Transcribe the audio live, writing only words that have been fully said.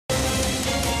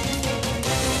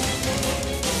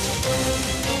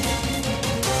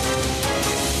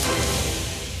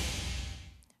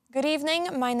Good evening,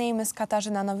 my name is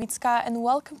Katarzyna Nowicka and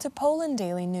welcome to Poland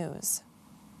Daily News.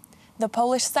 The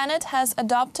Polish Senate has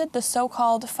adopted the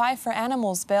so-called Five for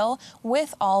Animals bill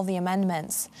with all the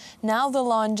amendments. Now the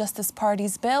Law and Justice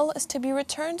Party's bill is to be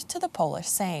returned to the Polish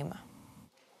Sejm.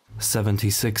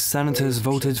 76 senators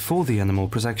voted for the Animal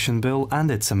Protection Bill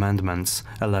and its amendments.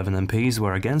 11 MPs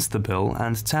were against the bill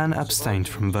and 10 abstained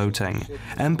from voting.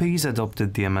 MPs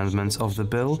adopted the amendments of the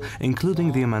bill,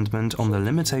 including the amendment on the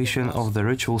limitation of the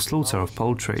ritual slaughter of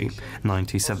poultry.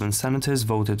 97 senators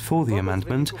voted for the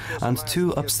amendment and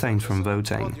 2 abstained from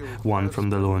voting, one from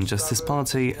the Law and Justice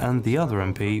Party and the other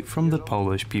MP from the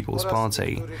Polish People's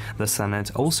Party. The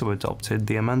Senate also adopted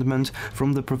the amendment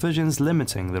from the provisions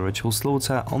limiting the ritual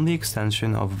slaughter on the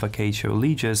extension of vacatio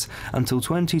legis until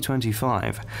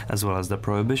 2025, as well as the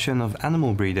prohibition of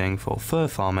animal breeding for fur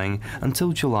farming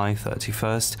until July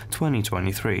 31st,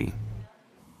 2023.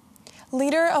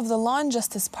 Leader of the Law and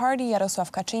Justice Party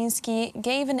Jarosław Kaczyński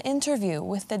gave an interview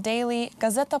with the daily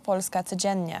Gazeta Polska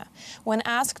Codziennie. When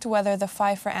asked whether the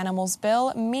Five for Animals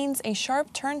bill means a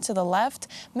sharp turn to the left,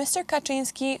 Mr.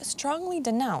 Kaczyński strongly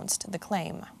denounced the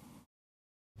claim.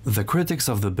 The critics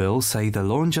of the bill say the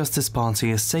Law and Justice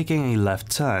Party is taking a left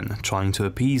turn, trying to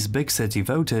appease big city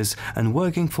voters and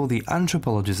working for the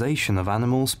anthropologization of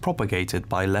animals propagated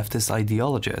by leftist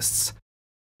ideologists.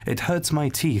 It hurts my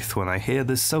teeth when I hear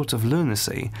this sort of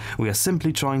lunacy. We are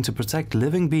simply trying to protect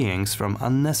living beings from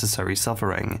unnecessary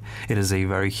suffering. It is a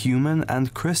very human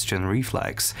and Christian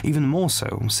reflex, even more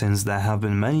so since there have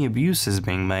been many abuses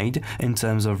being made in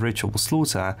terms of ritual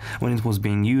slaughter when it was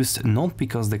being used not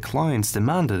because the clients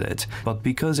demanded it, but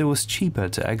because it was cheaper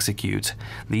to execute.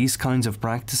 These kinds of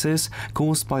practices,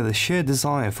 caused by the sheer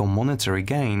desire for monetary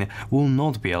gain, will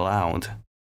not be allowed.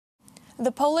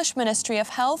 The Polish Ministry of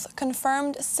Health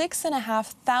confirmed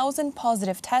 6,500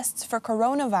 positive tests for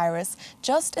coronavirus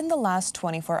just in the last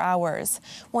 24 hours.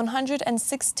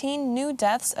 116 new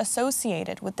deaths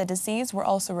associated with the disease were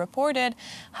also reported.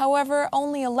 However,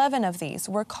 only 11 of these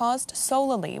were caused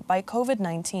solely by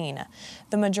COVID-19.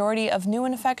 The majority of new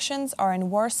infections are in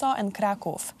Warsaw and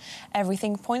Kraków.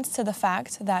 Everything points to the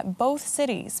fact that both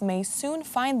cities may soon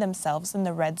find themselves in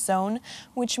the red zone,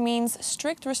 which means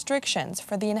strict restrictions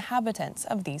for the inhabitants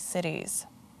of these cities.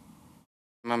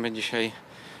 Mamy dzisiaj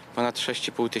ponad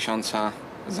 6,5 tysiąca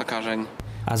zakażeń.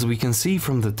 As we can see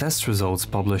from the test results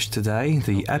published today,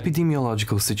 the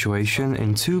epidemiological situation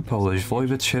in 2 Polish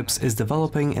voivodeships is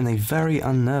developing in a very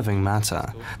unnerving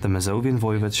manner. The Mazovian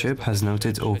voivodeship has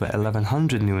noted over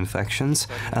 1,100 new infections,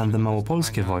 and the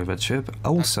Małopolskie voivodeship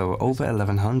also over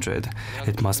 1,100.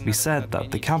 It must be said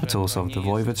that the capitals of the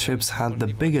voivodeships had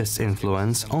the biggest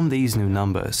influence on these new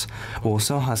numbers.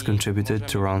 Warsaw has contributed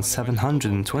to around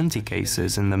 720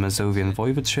 cases in the Mazovian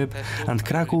voivodeship, and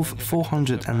Kraków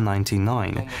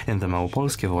 499. In the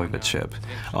Małopolskie voivodeship.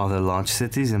 Other large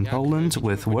cities in Poland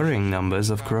with worrying numbers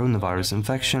of coronavirus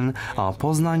infection are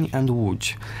Poznań and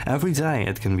Łódź. Every day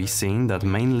it can be seen that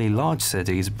mainly large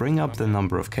cities bring up the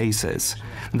number of cases.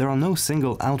 There are no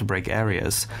single outbreak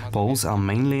areas. Poles are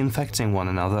mainly infecting one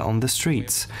another on the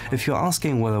streets. If you're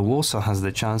asking whether Warsaw has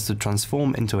the chance to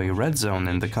transform into a red zone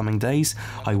in the coming days,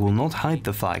 I will not hide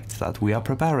the fact that we are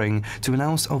preparing to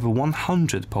announce over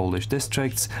 100 Polish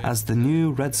districts as the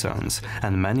new red zones,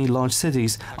 and many large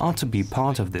cities are to be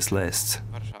part of this list.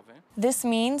 This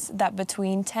means that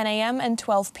between 10 a.m. and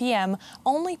 12 p.m.,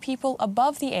 only people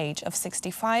above the age of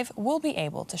 65 will be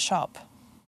able to shop.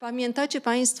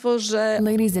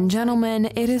 Ladies and gentlemen,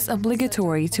 it is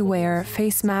obligatory to wear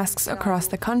face masks across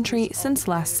the country since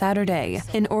last Saturday,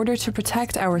 in order to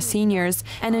protect our seniors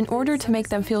and in order to make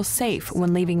them feel safe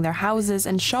when leaving their houses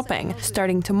and shopping.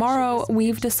 Starting tomorrow,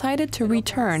 we've decided to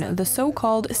return the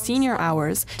so-called senior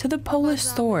hours to the Polish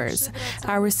stores.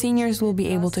 Our seniors will be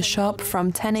able to shop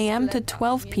from 10 a.m. to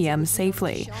 12 p.m.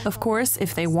 safely. Of course,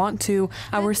 if they want to,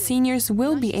 our seniors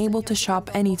will be able to shop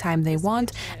anytime they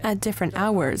want at different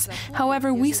hours.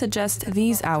 However, we suggest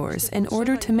these hours in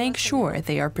order to make sure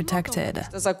they are protected.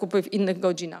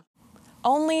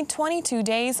 Only 22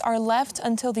 days are left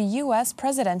until the U.S.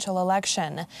 presidential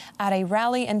election. At a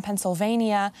rally in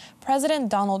Pennsylvania, President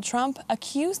Donald Trump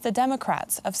accused the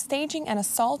Democrats of staging an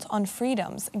assault on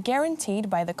freedoms guaranteed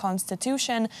by the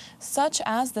Constitution, such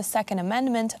as the Second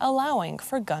Amendment allowing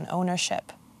for gun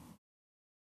ownership.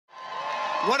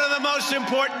 One of the most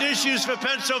important issues for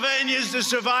Pennsylvania is the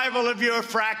survival of your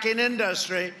fracking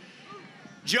industry.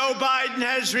 Joe Biden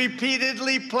has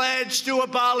repeatedly pledged to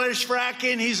abolish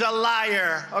fracking. He's a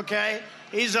liar, okay?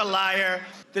 He's a liar.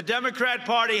 The Democrat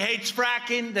Party hates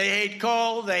fracking. They hate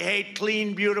coal. They hate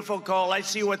clean, beautiful coal. I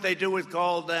see what they do with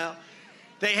coal now.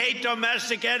 They hate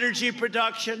domestic energy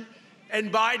production.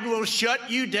 and Biden will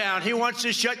shut you down. He wants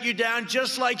to shut you down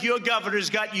just like your governor's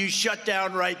got you shut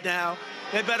down right now.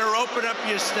 They better open up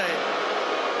your state.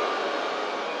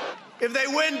 If they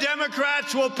win,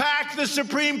 Democrats will pack the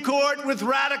Supreme Court with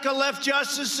radical left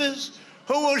justices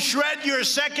who will shred your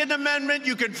Second Amendment.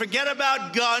 You can forget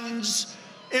about guns,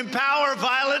 empower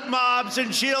violent mobs,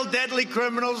 and shield deadly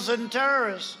criminals and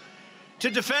terrorists. To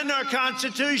defend our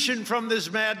Constitution from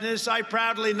this madness, I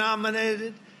proudly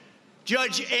nominated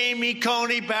Judge Amy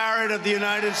Coney Barrett of the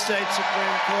United States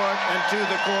Supreme Court, and to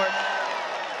the court.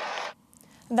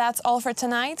 That's all for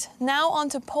tonight. Now on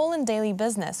to Poland Daily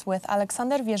Business with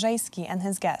Aleksander Wierzejski and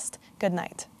his guest. Good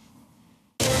night.